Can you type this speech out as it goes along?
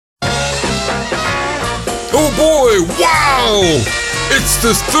wow! It's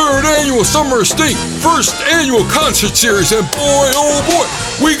the third annual Summer of Stink, first annual concert series, and boy, oh boy,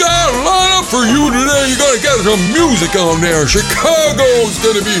 we got a lineup for you today. You gotta get some music on there. Chicago's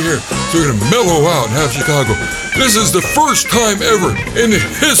gonna be here, so we're gonna mellow out and have Chicago. This is the first time ever in the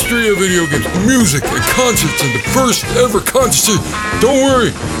history of video games, music and concerts, and the first ever concert series. Don't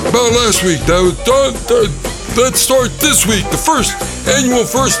worry about last week. That was done. Let's start this week, the first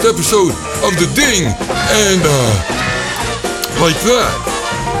episode of The Ding, and like that.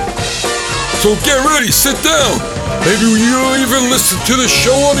 So get ready, sit down. Maybe you'll even listen to the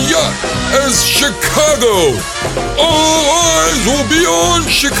show on the yacht as Chicago. All eyes will be on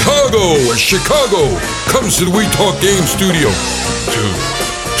Chicago as Chicago comes to the We Talk Games studio to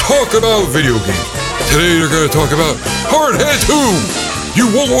talk about video games. Today they're going to talk about Hardhead 2. You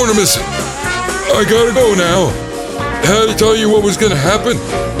won't want to miss it. I gotta go now. I had to tell you what was going to happen.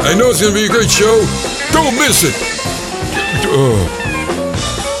 I know it's going to be a great show. Don't miss it.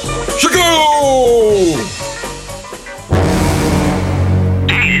 Chicago!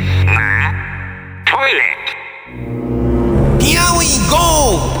 This is my toilet. Here we go!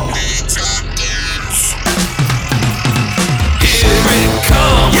 Here it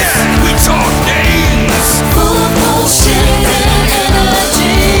comes. Yeah, we talk games. Full of bullshit and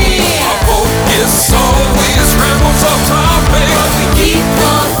energy. Our focus always rambles off topic, But we keep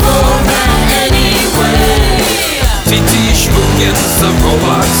the format anyway. TT Schmookins, the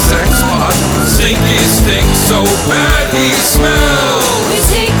robot sex bot. Stinky stinks so bad we smell. We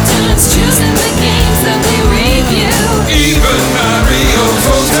take turns choosing the games that we review. Even Mario's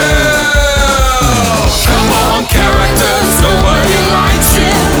Hotel. Come on, characters, nobody likes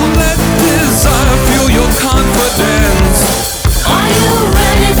you. Let desire fuel your confidence. Are you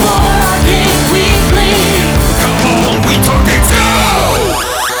ready for our Game Weekly? Come on, we talking go!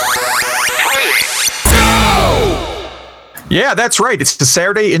 Yeah, that's right. It's the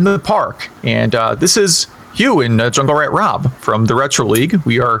Saturday in the Park. And this is Hugh and Jungle Rat Rob from the Retro League.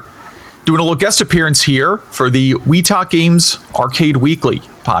 We are doing a little guest appearance here for the We Talk Games Arcade Weekly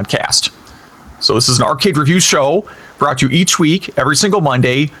podcast. So this is an arcade review show brought to you each week, every single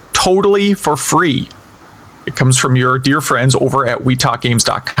Monday, totally for free. It comes from your dear friends over at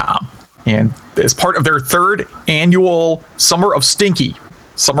WeTalkGames.com. And as part of their third annual Summer of Stinky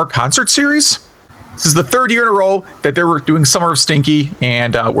summer concert series, this is the third year in a row that they were doing Summer of Stinky,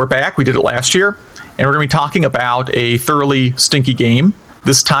 and we're back. We did it last year, and we're going to be talking about a thoroughly stinky game.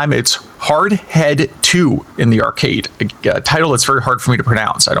 This time it's Hardhead 2 in the arcade, a title that's very hard for me to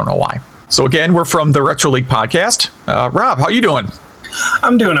pronounce. I don't know why. So again, we're from the Retro League podcast. Rob, how you doing?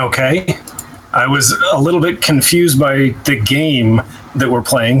 I'm doing okay. I was a little bit confused by the game that we're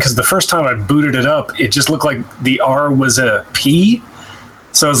playing because the first time I booted it up, it just looked like the R was a P.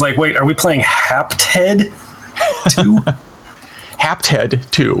 So I was like, wait, are we playing Hapthead 2? Hapthead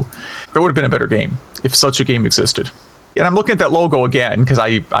 2. That would have been a better game if such a game existed. And I'm looking at that logo again because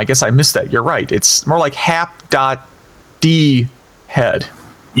I guess I missed that. You're right. It's more like Hap.D head.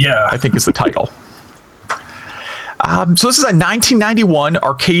 Yeah. I think is the title. So this is a 1991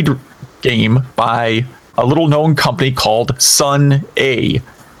 arcade game by a little known company called Sun A,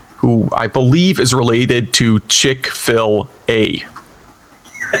 who I believe is related to Chick-fil-A.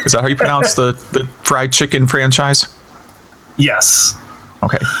 Is that how you pronounce the fried chicken franchise? Yes.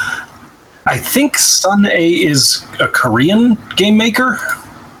 Okay. I think Sun A is a Korean game maker.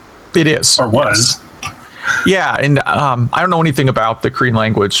 It is. Or was. Yes. Yeah, and I don't know anything about the Korean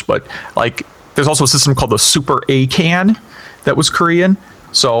language, but like there's also a system called the Super A-Can that was Korean.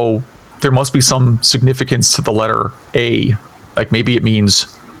 So there must be some significance to the letter A. Like maybe it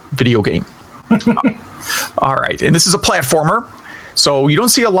means video game. All right. And this is a platformer. So you don't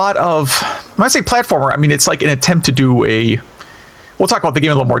see a lot of, when I say platformer, I mean, it's like an attempt to do we'll talk about the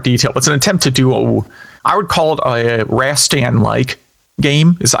game in a little more detail. It's an attempt to do I would call it a Rastan-like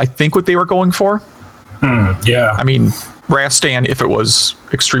game is I think what they were going for. Yeah. I mean, Rastan if it was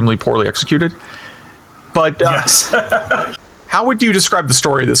extremely poorly executed. But yes. How would you describe the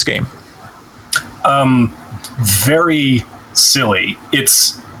story of this game? Very silly.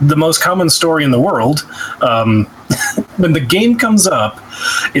 It's the most common story in the world. When the game comes up,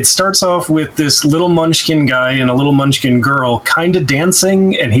 it starts off with this little munchkin guy and a little munchkin girl kind of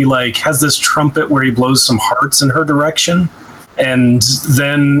dancing, and he like has this trumpet where he blows some hearts in her direction, and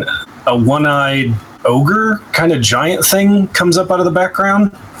then a one-eyed ogre kind of giant thing comes up out of the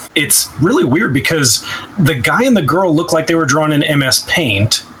background. It's really weird because the guy and the girl look like they were drawn in MS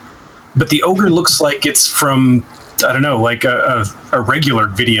Paint, but the ogre looks like it's from, I don't know, like a regular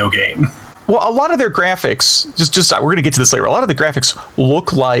video game. Well, a lot of their graphics, just we're going to get to this later. A lot of the graphics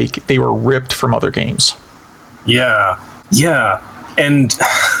look like they were ripped from other games. Yeah. And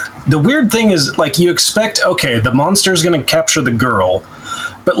the weird thing is, like, you expect, okay, the monster's going to capture the girl,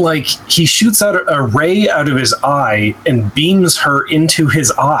 but, like, he shoots out a ray out of his eye and beams her into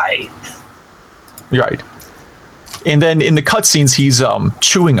his eye. Right. And then in the cutscenes, he's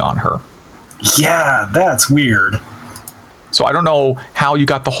chewing on her. Yeah, that's weird. So I don't know how you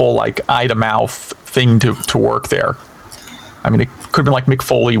got the whole, like, eye-to-mouth thing to work there. I mean, it could have been like Mick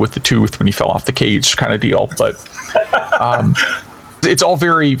Foley with the tooth when he fell off the cage kind of deal, but it's all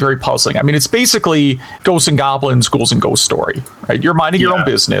very, very puzzling. I mean, it's basically Ghosts and Goblins, Ghouls and Ghost story, right? You're minding your own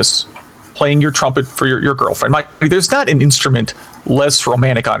business, playing your trumpet for your girlfriend. Like, there's not an instrument less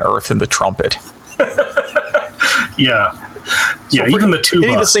romantic on earth than the trumpet. Yeah. So even the tuba.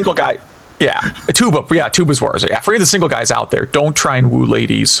 The single guy. Yeah, a tuba. Yeah, tuba's worse. Yeah, for any of the single guys out there, don't try and woo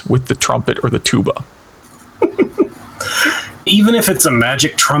ladies with the trumpet or the tuba. Even if it's a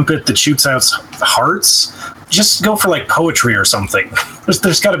magic trumpet that shoots out hearts, just go for like poetry or something.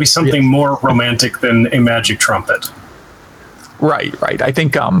 There's got to be something more romantic than a magic trumpet. Right. I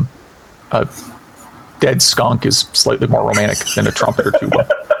think a dead skunk is slightly more romantic than a trumpet or tuba.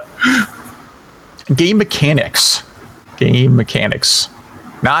 Game mechanics.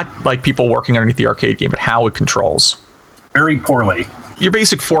 Not like people working underneath the arcade game, but how it controls. Very poorly. Your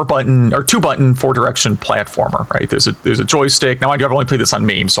basic 2-button, 4-direction platformer, right? There's a joystick. Now, I've only played this on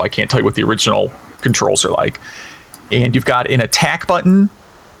MAME, so I can't tell you what the original controls are like. And you've got an attack button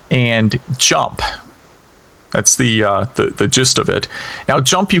and jump. That's the gist of it. Now,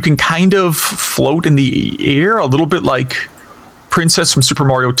 jump, you can kind of float in the air, a little bit like Princess from Super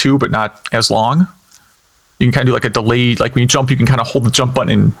Mario 2, but not as long. You can kind of do like a delayed, like when you jump, you can kind of hold the jump button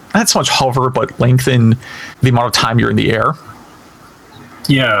and not so much hover, but lengthen the amount of time you're in the air.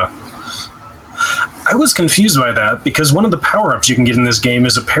 Yeah. I was confused by that because one of the power-ups you can get in this game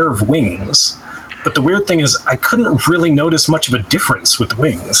is a pair of wings. But the weird thing is I couldn't really notice much of a difference with the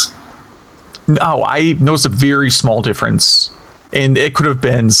wings. No, I noticed a very small difference. And it could have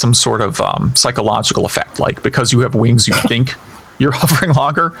been some sort of psychological effect. Like, because you have wings, you think you're hovering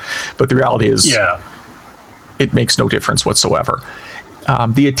longer. But the reality is it makes no difference whatsoever.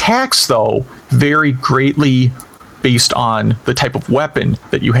 The attacks, though, vary greatly based on the type of weapon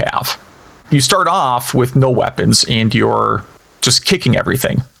that you have. You start off with no weapons and you're just kicking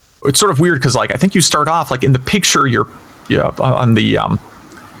everything. It's sort of weird because, like, I think you start off like in the picture you're on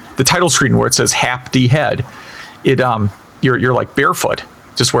the title screen where it says Hap D Head. You're like barefoot,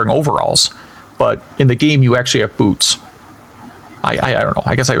 just wearing overalls. But in the game you actually have boots. I don't know.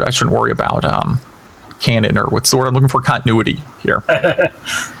 I guess I shouldn't worry about canon, or what's the word I'm looking for? Continuity here.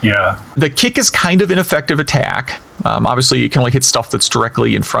 Yeah. The kick is kind of an effective attack. Obviously, you can only hit stuff that's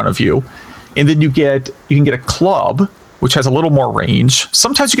directly in front of you. And then you can get a club, which has a little more range.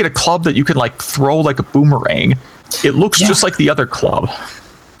 Sometimes you get a club that you can like throw like a boomerang. It looks just like the other club.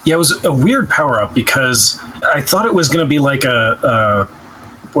 Yeah, it was a weird power-up because I thought it was going to be like a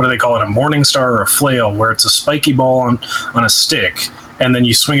what do they call it? A Morning Star or a flail, where it's a spiky ball on a stick, and then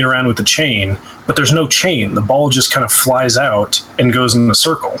you swing it around with the chain, but there's no chain. The ball just kind of flies out and goes in a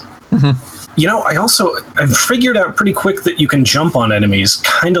circle. Mm-hmm. You know, I figured out pretty quick that you can jump on enemies,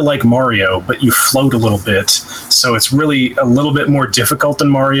 kind of like Mario, but you float a little bit. So it's really a little bit more difficult than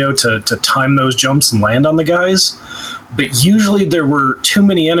Mario to time those jumps and land on the guys. But usually there were too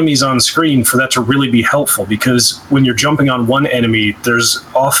many enemies on screen for that to really be helpful, because when you're jumping on one enemy, there's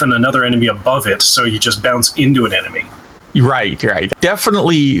often another enemy above it, so you just bounce into an enemy. Right.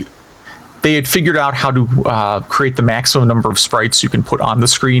 Definitely, they had figured out how to create the maximum number of sprites you can put on the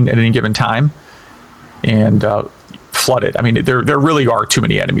screen at any given time and flood it. I mean, there really are too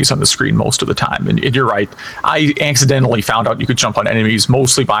many enemies on the screen most of the time. And you're right. I accidentally found out you could jump on enemies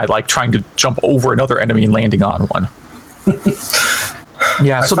mostly by like trying to jump over another enemy and landing on one.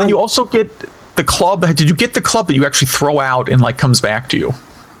 Yeah, so then you also get the club. Did you get the club that you actually throw out and like comes back to you?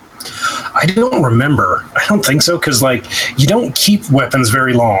 I don't remember. I don't think so, because like you don't keep weapons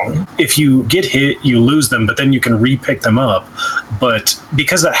very long. If you get hit, you lose them, but then you can re-pick them up. But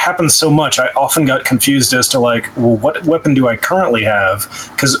because that happens so much, I often got confused as to like, well, what weapon do I currently have?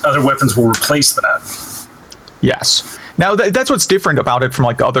 Because other weapons will replace that. Yes. Now that's what's different about it from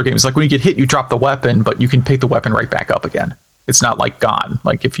like the other games. Like when you get hit, you drop the weapon, but you can pick the weapon right back up again. It's not like gone.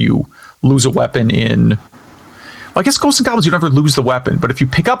 Like if you lose a weapon in... Well, I guess Ghosts and Goblins, you never lose the weapon, but if you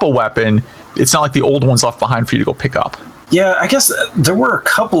pick up a weapon, it's not like the old one's left behind for you to go pick up. Yeah, I guess there were a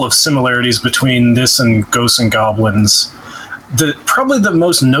couple of similarities between this and Ghosts and Goblins. Probably the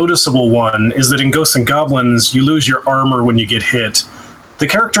most noticeable one is that in Ghosts and Goblins, you lose your armor when you get hit. The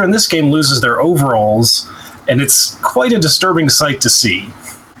character in this game loses their overalls, and it's quite a disturbing sight to see.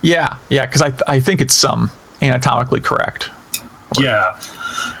 Yeah, because I think it's anatomically correct. Yeah.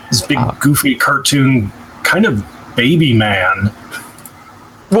 This big, goofy cartoon kind of baby man.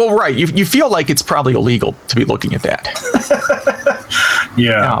 Well, right. You feel like it's probably illegal to be looking at that.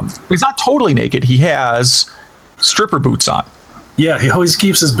 Yeah. He's not totally naked. He has stripper boots on. Yeah, he always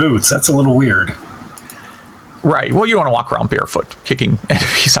keeps his boots. That's a little weird. Right. Well, you don't want to walk around barefoot kicking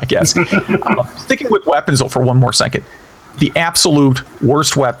enemies, I guess. Sticking with weapons, though, for one more second. The absolute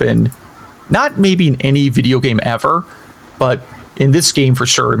worst weapon, not maybe in any video game ever, but in this game for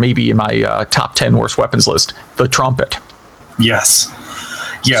sure, maybe in my top 10 worst weapons list, the trumpet. Yes.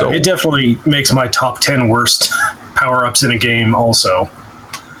 Yeah, So- it definitely makes my top 10 worst power-ups in a game also.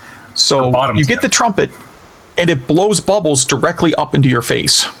 So bottom you 10. get the trumpet, and it blows bubbles directly up into your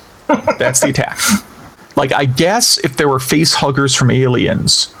face. That's the attack. Like, I guess if there were face huggers from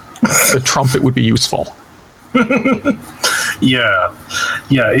Aliens, the trumpet would be useful. Yeah.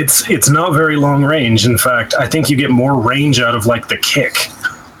 Yeah, it's not very long range. In fact, I think you get more range out of, like, the kick.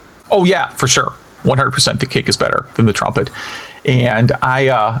 Oh, yeah, for sure. 100% the kick is better than the trumpet. And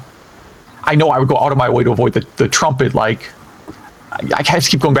I know I would go out of my way to avoid the trumpet. Like, I have to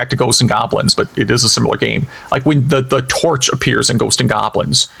keep going back to Ghosts and Goblins, but it is a similar game. Like, when the torch appears in Ghosts and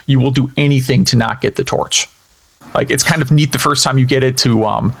Goblins, you will do anything to not get the torch. Like, it's kind of neat the first time you get it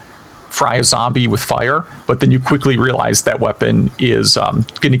to fry a zombie with fire, but then you quickly realize that weapon is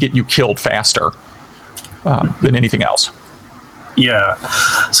going to get you killed faster than anything else. Yeah.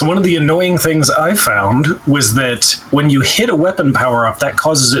 So one of the annoying things I found was that when you hit a weapon power-up, that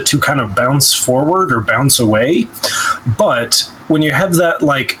causes it to kind of bounce forward or bounce away. But when you have that,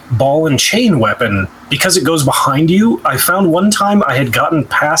 like, ball and chain weapon, because it goes behind you, I found one time I had gotten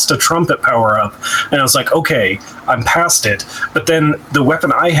past a trumpet power-up, and I was like, okay, I'm past it. But then the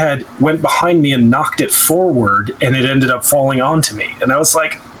weapon I had went behind me and knocked it forward, and it ended up falling onto me. And I was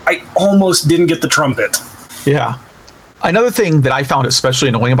like, I almost didn't get the trumpet. Yeah. Another thing that I found especially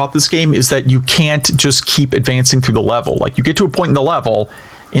annoying about this game is that you can't just keep advancing through the level. Like, you get to a point in the level,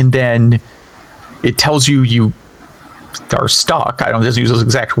 and then it tells you are stuck. I don't just use those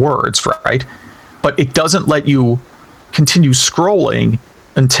exact words, right? But it doesn't let you continue scrolling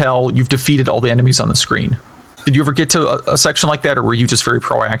until you've defeated all the enemies on the screen. Did you ever get to a section like that, or were you just very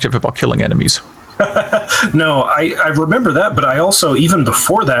proactive about killing enemies? No, I remember that, but I also, even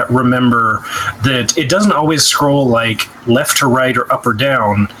before that, remember that it doesn't always scroll like left to right or up or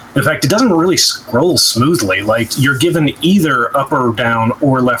down. In fact, it doesn't really scroll smoothly. Like, you're given either up or down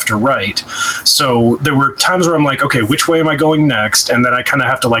or left or right. So there were times where I'm like, okay, which way am I going next? And then I kind of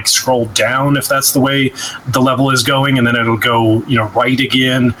have to, like, scroll down if that's the way the level is going, and then it'll go, right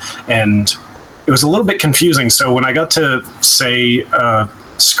again. And it was a little bit confusing. So when I got to, say,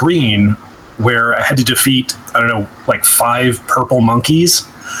 screen, where I had to defeat, I don't know, like 5 purple monkeys,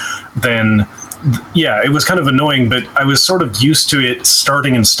 then, yeah, it was kind of annoying, but I was sort of used to it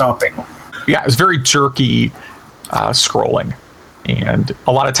starting and stopping. Yeah, it was very jerky scrolling. And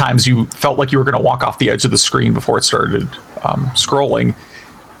a lot of times you felt like you were going to walk off the edge of the screen before it started scrolling.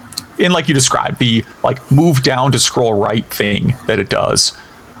 And like you described, the like move down to scroll right thing that it does,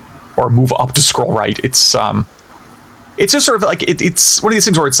 or move up to scroll right, it's just sort of like it's one of these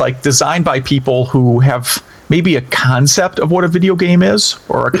things where it's like designed by people who have maybe a concept of what a video game is,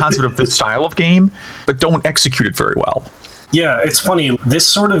 or a concept of this style of game, but don't execute it very well. Yeah, it's funny. This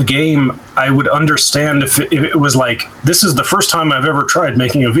sort of game, I would understand if it was like, this is the first time I've ever tried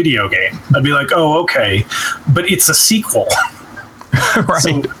making a video game. I'd be like, oh, okay. But it's a sequel. Right.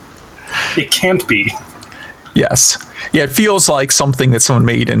 So it can't be. Yes. Yeah, it feels like something that someone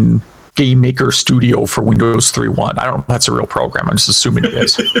made in Game Maker Studio for Windows 3.1. I don't know if that's a real program. I'm just assuming it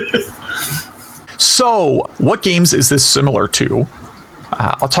is. So, what games is this similar to?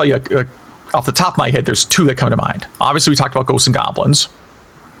 I'll tell you, off the top of my head, there's 2 that come to mind. Obviously, we talked about Ghosts and Goblins.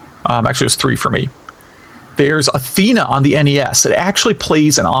 Actually, there's 3 for me. There's Athena on the NES. It actually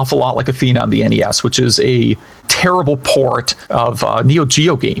plays an awful lot like Athena on the NES, which is a terrible port of a Neo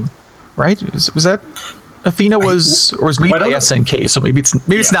Geo game, right? Was that... Athena was made by SNK, so maybe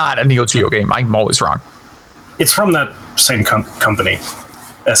it's not a Neo Geo game. I'm always wrong. It's from that same company,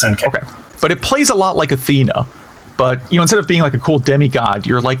 SNK. Okay, but it plays a lot like Athena, but instead of being like a cool demigod,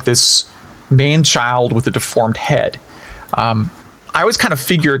 you're like this man-child with a deformed head. I always kind of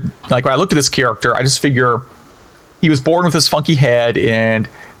figured, like when I looked at this character, I just figure he was born with this funky head, and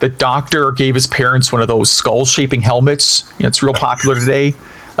the doctor gave his parents one of those skull-shaping helmets. It's real popular today.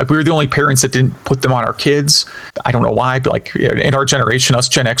 Like, we were the only parents that didn't put them on our kids. I don't know why, but like in our generation, us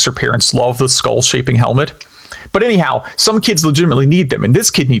Gen Xer parents love the skull-shaping helmet. But anyhow, some kids legitimately need them, and this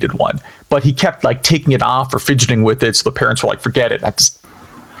kid needed one. But he kept like taking it off or fidgeting with it, so the parents were like, "Forget it."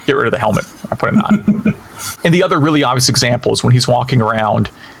 get rid of the helmet. I put it on. And the other really obvious example is when he's walking around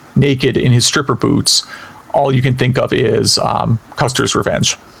naked in his stripper boots. All you can think of is Custer's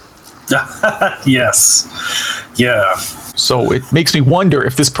Revenge. Yes. Yeah. So it makes me wonder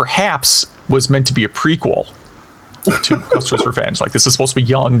if this perhaps was meant to be a prequel to Custer's Revenge. Like, this is supposed to be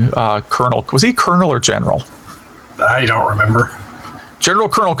young Colonel. Was he Colonel or General? I don't remember. General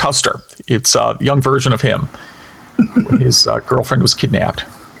Colonel Custer. It's a young version of him. When his girlfriend was kidnapped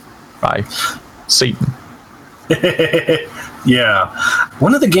by Satan. Yeah.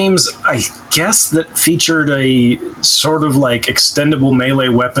 One of the games, I guess, that featured a sort of like extendable melee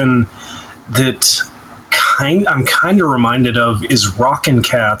weapon that I'm kind of reminded of is Rockin'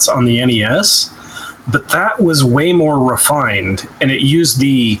 Cats on the NES, but that was way more refined, and it used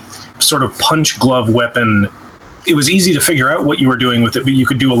the sort of punch glove weapon. It was easy to figure out what you were doing with it, but you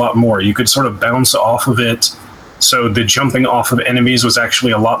could do a lot more. You could sort of bounce off of it, so the jumping off of enemies was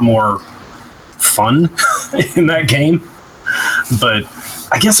actually a lot more fun in that game. But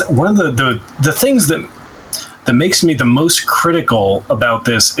I guess one of the things that makes me the most critical about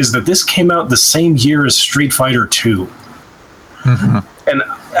this is that this came out the same year as Street Fighter 2. Mm-hmm. And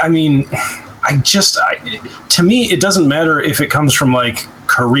I mean, to me, it doesn't matter if it comes from like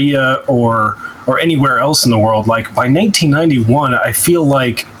Korea or anywhere else in the world. Like, by 1991, I feel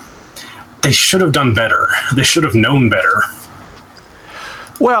like they should have done better. They should have known better.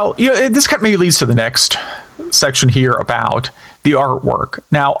 Well, this kind of maybe leads to the next section here about the artwork.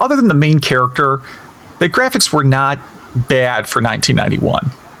 Now, other than the main character, the graphics were not bad for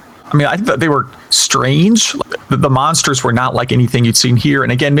 1991. I mean, I thought they were strange. The monsters were not like anything you'd seen here.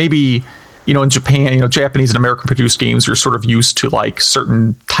 And again, maybe, in Japan, Japanese and American produced games are sort of used to like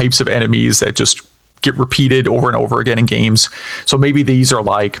certain types of enemies that just get repeated over and over again in games. So maybe these are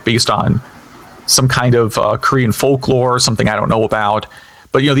like based on some kind of Korean folklore, something I don't know about.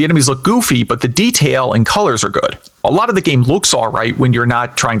 But, the enemies look goofy, but the detail and colors are good. A lot of the game looks all right when you're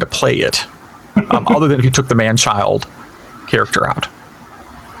not trying to play it, other than if you took the man-child character out.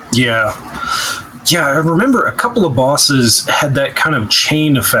 Yeah. Yeah, I remember a couple of bosses had that kind of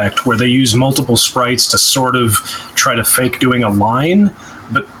chain effect where they use multiple sprites to sort of try to fake doing a line,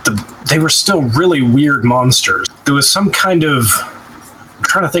 but they were still really weird monsters. There was some kind of, I'm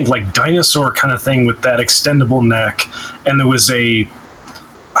trying to think, like dinosaur kind of thing with that extendable neck, and there was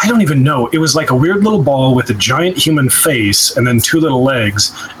I don't even know. It was like a weird little ball with a giant human face and then two little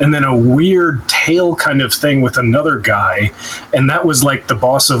legs and then a weird tail kind of thing with another guy. And that was like the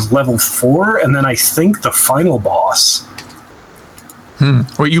boss of level 4. And then I think the final boss.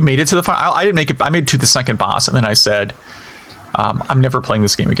 Well, you made it to the final. I didn't make it. I made it to the second boss. And then I said, I'm never playing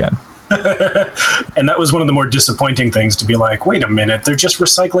this game again. And that was one of the more disappointing things, to be like, wait a minute, they're just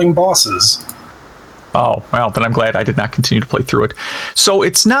recycling bosses. Oh, well, then I'm glad I did not continue to play through it. So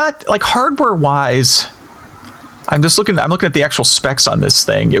it's not like hardware-wise. I'm looking at the actual specs on this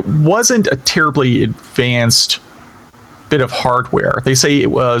thing. It wasn't a terribly advanced bit of hardware. They say it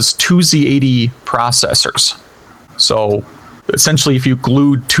was 2 Z80 processors. So essentially, if you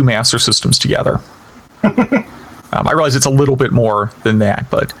glued 2 Master Systems together. I realize it's a little bit more than that,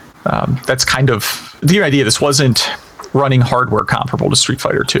 but that's kind of the idea. This wasn't running hardware comparable to Street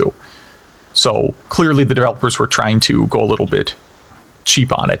Fighter 2. So clearly the developers were trying to go a little bit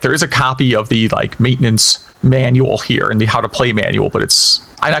cheap on it. There is a copy of the maintenance manual here and the how to play manual, but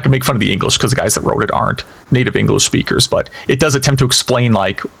I'm not gonna make fun of the English because the guys that wrote it aren't native English speakers, but it does attempt to explain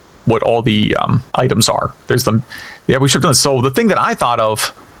what all the items are. There's them. Yeah, we should have done this. So the thing that I thought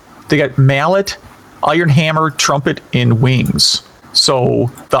of, they got mallet, iron hammer, trumpet, and wings. So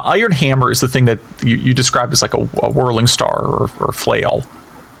the iron hammer is the thing that you described as like a whirling star or flail.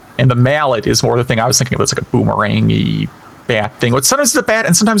 And the mallet is more the thing I was thinking of. It's like a boomerang-y bat thing. But sometimes it's a bat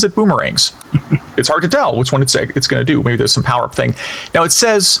and sometimes it boomerangs. It's hard to tell which one it's going to do. Maybe there's some power-up thing. Now it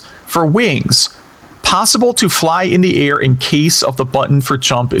says, for wings, possible to fly in the air in case of the button for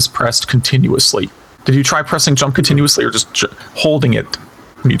jump is pressed continuously. Did you try pressing jump continuously or just holding it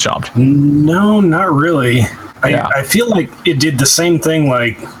when you jumped? No, not really. Yeah. I feel like it did the same thing,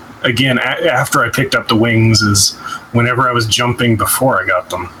 like, again, after I picked up the wings as whenever I was jumping before I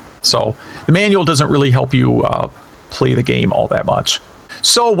got them. So the manual doesn't really help you play the game all that much.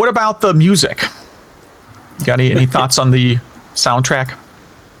 So what about the music? You got any thoughts on the soundtrack?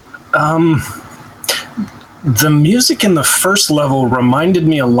 The music in the first level reminded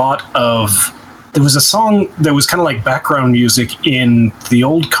me a lot of... There was a song that was kind of like background music in the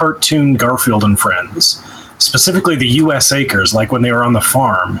old cartoon Garfield and Friends. Specifically the U.S. Acres, like when they were on the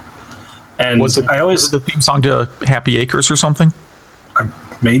farm. And was it the theme song to Happy Acres or something?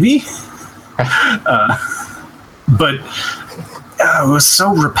 Maybe. But it was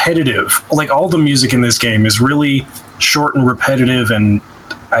so repetitive. Like, all the music in this game is really short and repetitive, and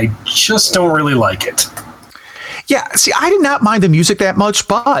I just don't really like it. Yeah, see, I did not mind the music that much,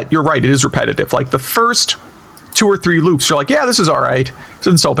 but you're right, it is repetitive. Like, the first 2 or 3 loops, you're like, yeah, this is all right. This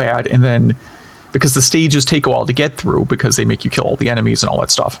isn't so bad. And then, because the stages take a while to get through, because they make you kill all the enemies and all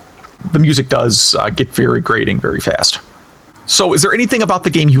that stuff, the music does get very grating very fast. So, is there anything about the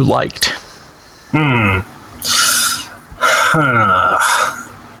game you liked? Well,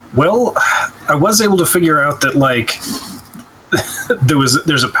 I was able to figure out that, like,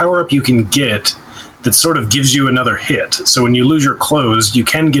 there's a power-up you can get that sort of gives you another hit. So when you lose your clothes, you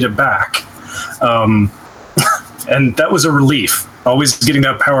can get it back. And that was a relief. Always getting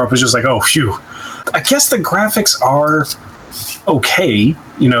that power-up was just like, oh, phew. I guess the graphics are okay.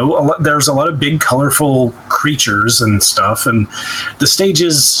 You know, there's a lot of big, colorful creatures and stuff. And the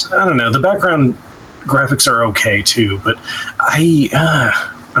stages, I don't know, the background graphics are okay, too. But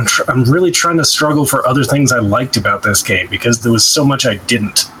I'm really trying to struggle for other things I liked about this game, because there was so much I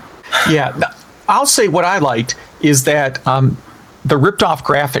didn't. Yeah, I'll say what I liked is that the ripped off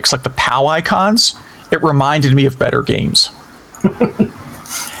graphics, like the POW icons, it reminded me of better games.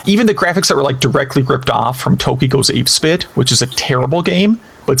 Even the graphics that were like directly ripped off from Toki Goes Apespit, which is a terrible game,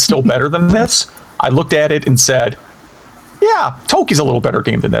 but still better than this. I looked at it and said, yeah, Toki's a little better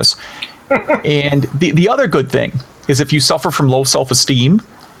game than this. And the other good thing is, if you suffer from low self-esteem,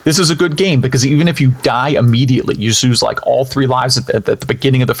 this is a good game, because even if you die immediately, you just lose like all 3 lives at the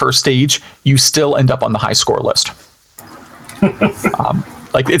beginning of the first stage, you still end up on the high score list.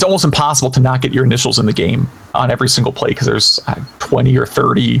 Like, it's almost impossible to not get your initials in the game on every single play, because there's 20 or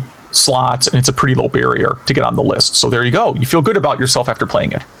 30 slots, and it's a pretty low barrier to get on the list. So there you go. You feel good about yourself after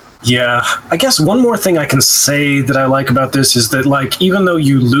playing it. Yeah, I guess one more thing I can say that I like about this is that, like, even though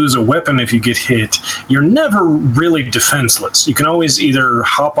you lose a weapon if you get hit, you're never really defenseless. You can always either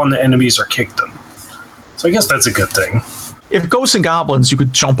hop on the enemies or kick them. So I guess that's a good thing. If Ghosts and Goblins, you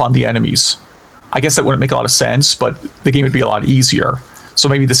could jump on the enemies. I guess that wouldn't make a lot of sense, but the game would be a lot easier. So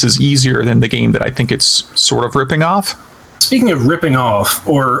maybe this is easier than the game that I think it's sort of ripping off. Speaking of ripping off,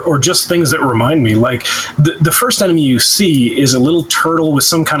 or just things that remind me, like, the first enemy you see is a little turtle with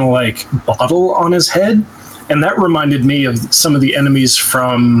some kind of, like, bottle on his head, and that reminded me of some of the enemies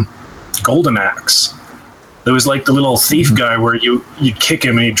from Golden Axe. There was, like, the little thief guy where you'd kick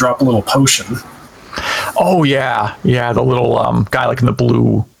him and he'd drop a little potion. Oh, yeah. Yeah, the little guy, like, in the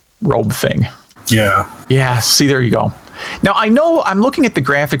blue robe thing. Yeah. Yeah, see, there you go. Now, I know I'm looking at the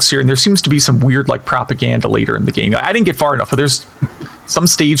graphics here, and there seems to be some weird, like, propaganda later in the game. I didn't get far enough, but there's some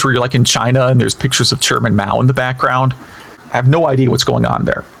stage where you're, like, in China, and there's pictures of Chairman Mao in the background. I have no idea what's going on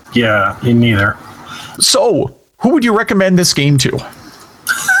there. Yeah, me neither. So, who would you recommend this game to?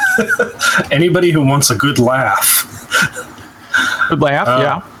 Anybody who wants a good laugh. Good laugh,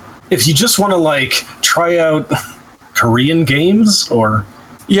 yeah. If you just want to, like, try out Korean games, or...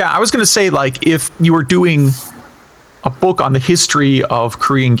 Yeah, I was going to say, like, if you were doing a book on the history of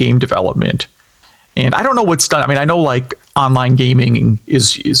Korean game development, and I don't know what's done. I mean, I know, like, online gaming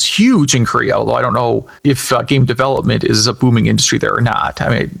is huge in Korea, although I don't know if game development is a booming industry there or not. I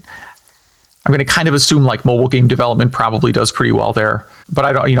mean, I'm going to kind of assume, like, mobile game development probably does pretty well there, but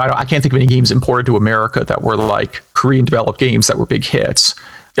I can't think of any games imported to America that were like Korean developed games that were big hits.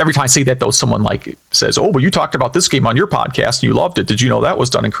 Every time I say that, though, someone, like, says, "Oh, well, you talked about this game on your podcast and you loved it. Did you know that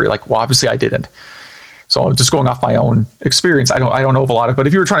was done in Korea?" Like, well, obviously I didn't. So I'm just going off my own experience. I don't know of a lot of, but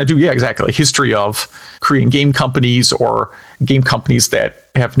if you were trying to do, yeah, exactly, a history of Korean game companies or game companies that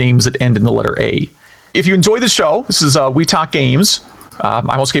have names that end in the letter A. If you enjoy the show, this is We Talk Games. I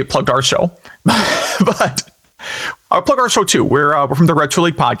almost plugged our show, but I'll plug our show too. We're from the Retro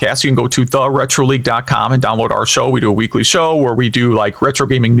League podcast. You can go to theretroleague.com and download our show. We do a weekly show where we do, like, retro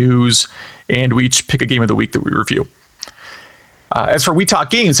gaming news, and we each pick a game of the week that we review. As for We Talk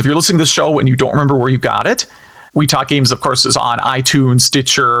Games, if you're listening to the show and you don't remember where you got it, We Talk Games, of course, is on iTunes,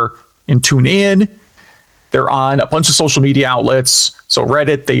 Stitcher, and TuneIn. They're on a bunch of social media outlets. So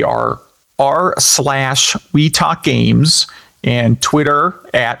Reddit, they are r/We Talk Games, and Twitter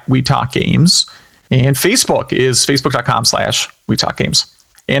 @We Talk Games, and Facebook is facebook.com/We Talk Games.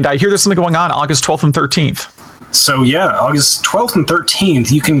 And I hear there's something going on August 12th and 13th. So yeah, August 12th and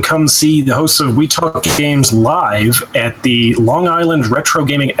 13th, you can come see the hosts of We Talk Games live at the Long Island Retro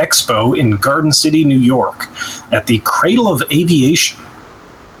Gaming Expo in Garden City, New York, at the Cradle of Aviation.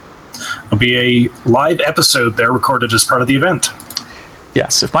 There'll be a live episode there recorded as part of the event.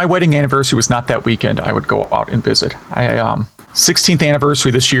 Yes, if my wedding anniversary was not that weekend, I would go out and visit. 16th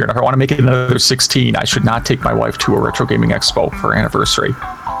anniversary this year, and if I want to make it another 16, I should not take my wife to a Retro Gaming Expo for her anniversary.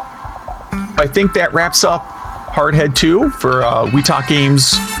 I think that wraps up Hardhead 2 for We Talk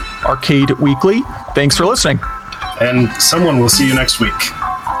Games Arcade Weekly. Thanks for listening. And someone will see you next week.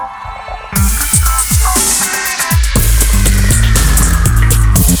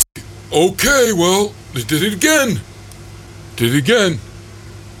 Okay, well, they did it again.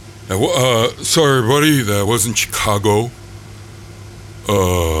 Now, sorry, everybody, that wasn't Chicago.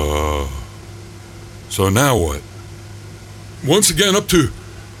 So now what? Once again, up to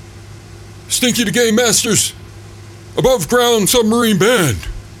Stinky the Game Masters, Above Ground Submarine Band,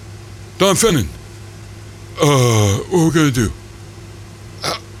 Don Fennon. What are we gonna do?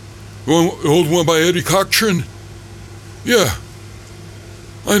 The old one by Eddie Cochran? Yeah,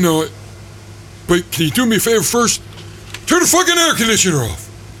 I know it. But can you do me a favor first? Turn the fucking air conditioner off.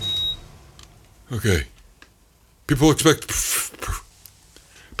 Okay. People expect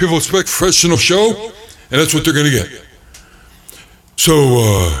professional show, and that's what they're gonna get. So,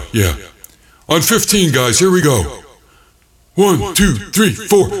 yeah. On 15, guys, here we go. 1, 2, 3,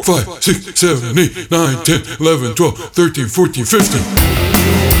 4, 5, 6, 7, 8, 9, 10, 11, 12, 13, 14, 15.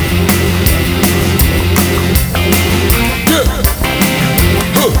 Yeah.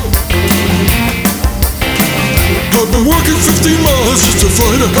 Huh. I've been working 15 miles just to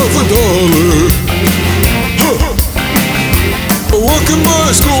find $50. Huh. I work in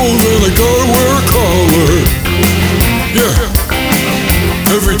my school and I gotta wear a collar. Yeah.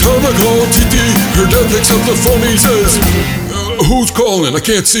 Every time I call TT, her dad picks up the phone and he says, who's calling? I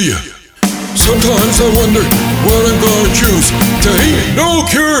can't see you. Sometimes I wonder what I'm gonna choose. To ain't no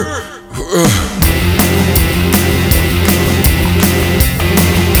cure.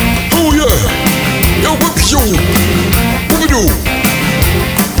 Oh yeah. Yeah, what we do?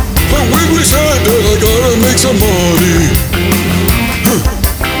 But Wiggly said that I gotta make some money.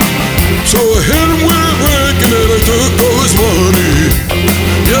 So I hit him with a brick and then I took all his money.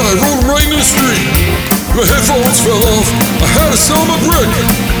 Yeah, I rode him right in the street. My headphones fell off. I had to sell my brick.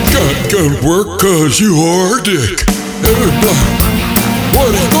 Can't work cause you are a dick. What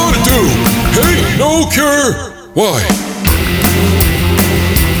are you gonna do? Ain't no cure. Why?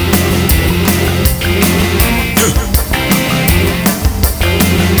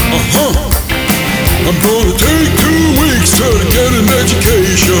 I'm gonna take 2 weeks to get an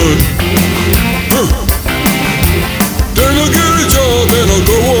education. Then I'll get a job and I'll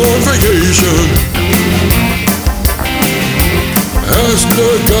go on vacation. Ask the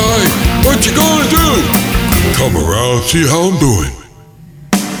guy, what you gonna do? Come around, see how I'm doing.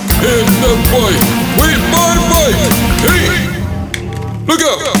 Hit the bike, wait my bike. Hey, look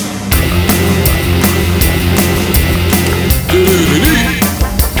out. Da-da-da-dee,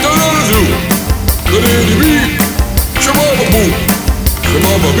 da-da-da-dee, shabba-ba-boom,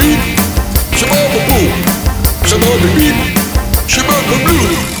 shabba-ba-beep, shabba-ba-boom, shabba-ba-beep,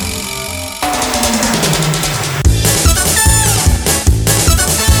 shabba-ba-blue.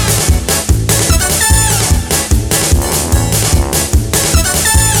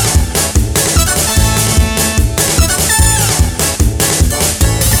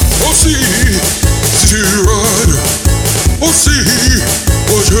 Oh, see, rider. Oh, see,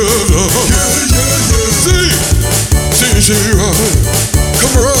 what you love. See, rider.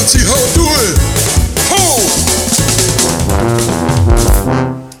 Come around, see how I'm doing. Ho!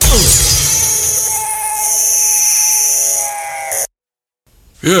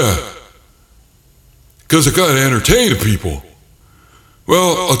 Yeah. Because I gotta entertain the people.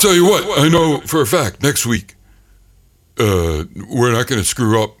 Well, I'll tell you what, I know for a fact, next week, we're not gonna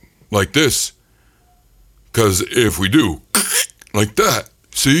screw up like this. Because if we do, like that,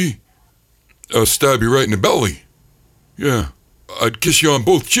 see? I'll stab you right in the belly. Yeah. I'd kiss you on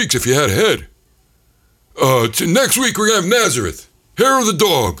both cheeks if you had a head. Next week we're gonna have Nazareth. Hair of the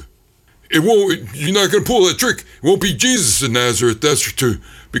dog. You're not gonna pull that trick. It won't be Jesus in Nazareth, that's for true.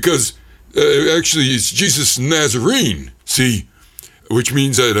 Because, actually it's Jesus Nazarene, see? Which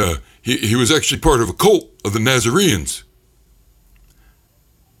means that, he was actually part of a cult of the Nazareans.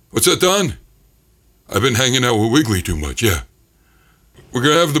 What's that, Don? I've been hanging out with Wiggly too much, yeah. We're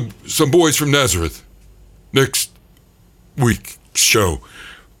gonna have some boys from Nazareth next week's show.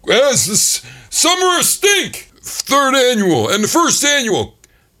 As the Summer of Stink, 3rd annual, and the 1st annual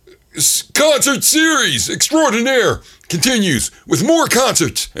concert series extraordinaire continues with more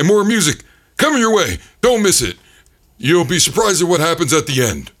concerts and more music coming your way. Don't miss it. You'll be surprised at what happens at the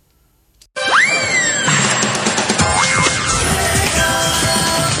end.